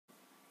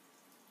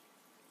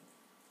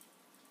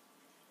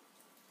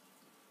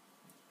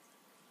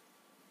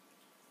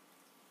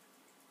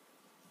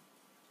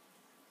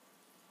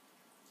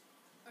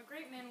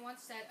great man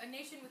once said, "A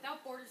nation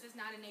without borders is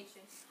not a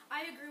nation."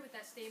 I agree with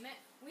that statement.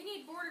 We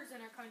need borders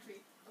in our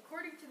country.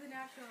 According to the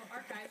National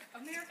Archives,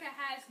 America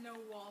has no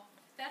wall.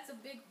 That's a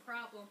big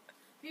problem.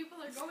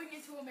 People are going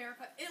into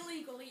America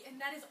illegally,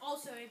 and that is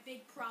also a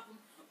big problem.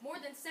 More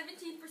than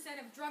 17%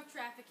 of drug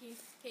trafficking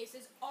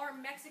cases are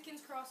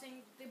Mexicans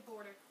crossing the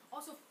border.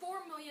 Also,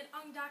 4 million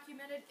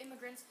undocumented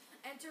immigrants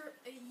enter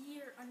a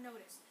year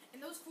unnoticed.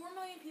 And those 4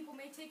 million people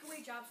may take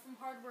away jobs from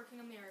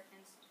hardworking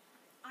Americans.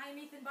 I am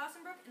Ethan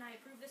Bossenbrook, and I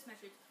approve this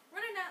message.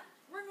 Run along now.